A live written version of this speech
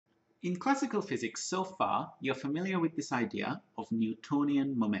In classical physics, so far, you're familiar with this idea of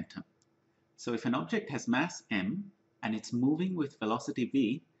Newtonian momentum. So if an object has mass m and it's moving with velocity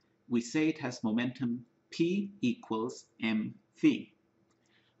v, we say it has momentum p equals mv.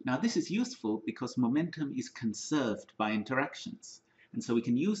 Now this is useful because momentum is conserved by interactions, and so we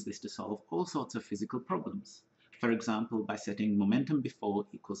can use this to solve all sorts of physical problems. For example, by setting momentum before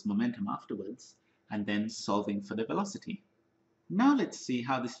equals momentum afterwards, and then solving for the velocity. Now let's see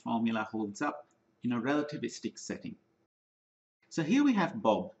how this formula holds up in a relativistic setting. So here we have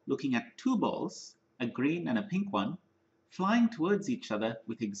Bob looking at two balls, a green and a pink one, flying towards each other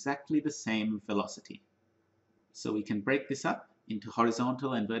with exactly the same velocity. So we can break this up into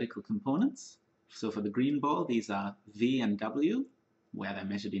horizontal and vertical components. So for the green ball, these are V and W, where they're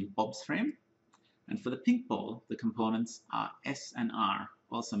measured in Bob's frame. And for the pink ball, the components are S and R,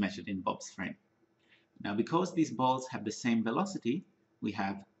 also measured in Bob's frame. Now, because these balls have the same velocity, we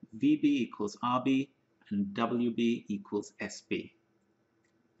have VB equals RB and WB equals SB.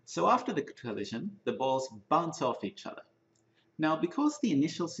 So after the collision, the balls bounce off each other. Now, because the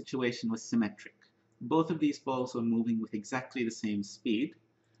initial situation was symmetric, both of these balls were moving with exactly the same speed,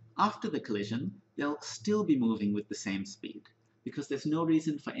 after the collision, they'll still be moving with the same speed, because there's no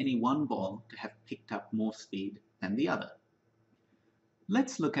reason for any one ball to have picked up more speed than the other.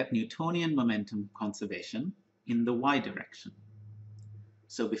 Let's look at Newtonian momentum conservation in the y direction.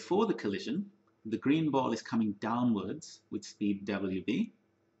 So before the collision, the green ball is coming downwards with speed wb,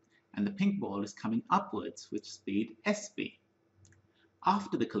 and the pink ball is coming upwards with speed sb.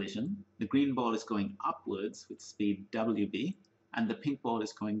 After the collision, the green ball is going upwards with speed wb, and the pink ball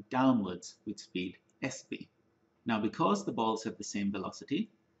is going downwards with speed sb. Now because the balls have the same velocity,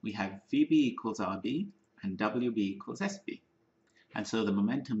 we have vb equals rb and wb equals sb. And so the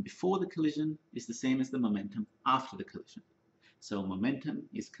momentum before the collision is the same as the momentum after the collision. So momentum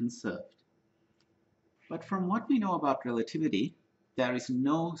is conserved. But from what we know about relativity, there is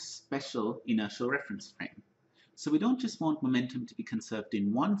no special inertial reference frame. So we don't just want momentum to be conserved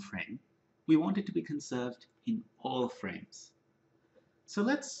in one frame, we want it to be conserved in all frames. So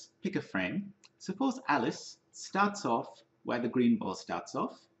let's pick a frame. Suppose Alice starts off where the green ball starts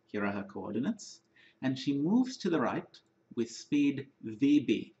off, here are her coordinates, and she moves to the right with speed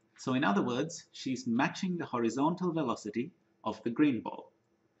vb. So in other words, she's matching the horizontal velocity of the green ball.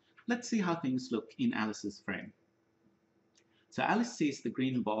 Let's see how things look in Alice's frame. So Alice sees the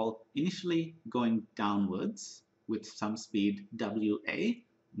green ball initially going downwards with some speed wa,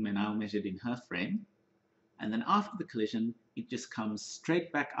 now measured in her frame, and then after the collision it just comes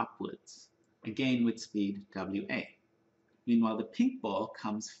straight back upwards, again with speed wa. Meanwhile the pink ball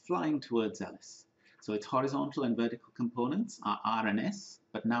comes flying towards Alice. So its horizontal and vertical components are R and S,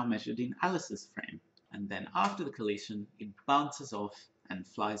 but now measured in Alice's frame. And then after the collision, it bounces off and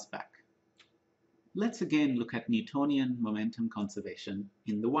flies back. Let's again look at Newtonian momentum conservation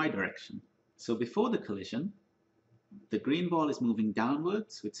in the y direction. So before the collision, the green ball is moving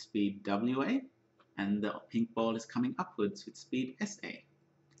downwards with speed wa, and the pink ball is coming upwards with speed sa.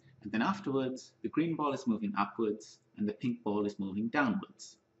 And then afterwards, the green ball is moving upwards, and the pink ball is moving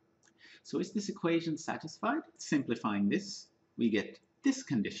downwards. So is this equation satisfied? Simplifying this, we get this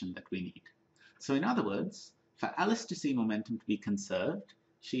condition that we need. So in other words, for Alice to see momentum to be conserved,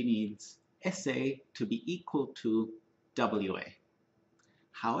 she needs SA to be equal to WA.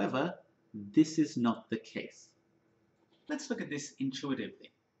 However, this is not the case. Let's look at this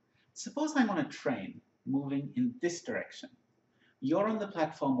intuitively. Suppose I'm on a train moving in this direction. You're on the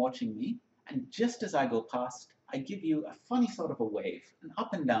platform watching me, and just as I go past, I give you a funny sort of a wave, an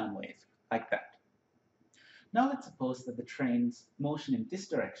up and down wave, like that. Now let's suppose that the train's motion in this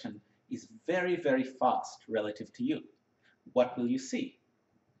direction is very, very fast relative to you. What will you see?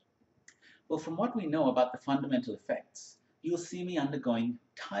 Well, from what we know about the fundamental effects, you'll see me undergoing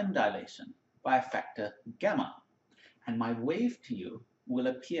time dilation by a factor gamma, and my wave to you will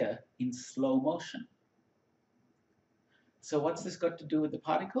appear in slow motion. So what's this got to do with the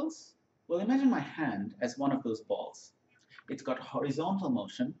particles? Well, imagine my hand as one of those balls. It's got horizontal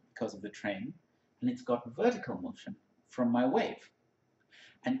motion because of the train, and it's got vertical motion from my wave.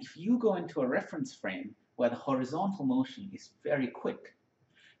 And if you go into a reference frame where the horizontal motion is very quick,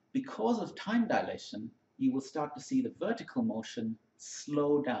 because of time dilation, you will start to see the vertical motion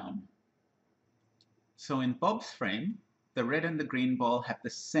slow down. So in Bob's frame, the red and the green ball have the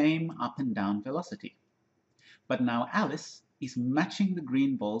same up and down velocity. But now Alice is matching the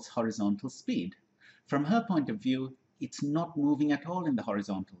green ball's horizontal speed. From her point of view, it's not moving at all in the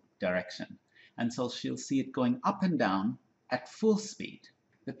horizontal direction, and so she'll see it going up and down at full speed.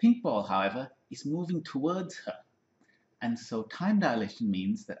 The pink ball, however, is moving towards her, And so time dilation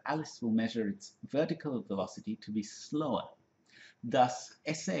means that Alice will measure its vertical velocity to be slower. Thus,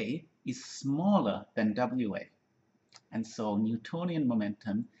 SA is smaller than WA. And so Newtonian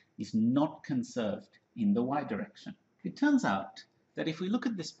momentum is not conserved in the y direction. It turns out that if we look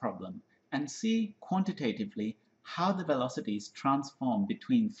at this problem and see quantitatively how the velocities transform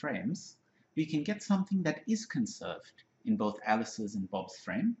between frames, we can get something that is conserved in both Alice's and Bob's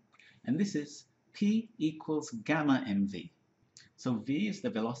frame, and this is P equals gamma mv. So v is the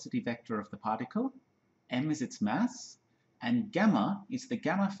velocity vector of the particle, m is its mass, and gamma is the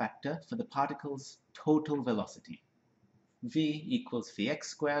gamma factor for the particle's total velocity. V equals Vx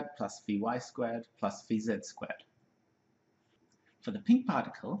squared plus Vy squared plus Vz squared. For the pink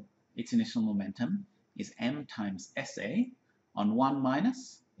particle, its initial momentum is m times Sa on 1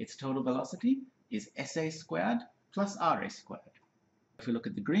 minus its total velocity is Sa squared plus Ra squared. If we look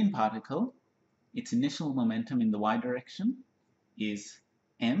at the green particle, its initial momentum in the y direction is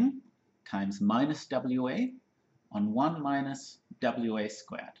m times minus Wa on 1 minus Wa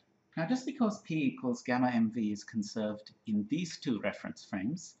squared. Now, just because P equals gamma mv is conserved in these two reference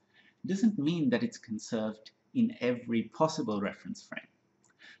frames doesn't mean that it's conserved in every possible reference frame.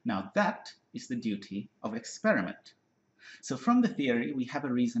 Now, that is the duty of experiment. So from the theory, we have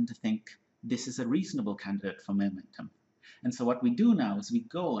a reason to think this is a reasonable candidate for momentum. And so what we do now is we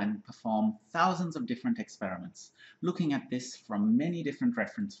go and perform thousands of different experiments, looking at this from many different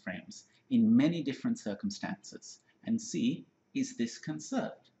reference frames in many different circumstances, and see, is this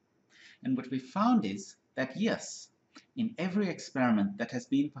conserved? And what we found is that yes, in every experiment that has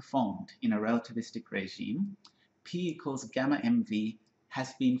been performed in a relativistic regime, P equals gamma mv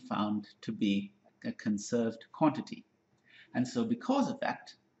has been found to be a conserved quantity. And so because of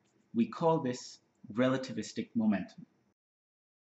that, we call this relativistic momentum.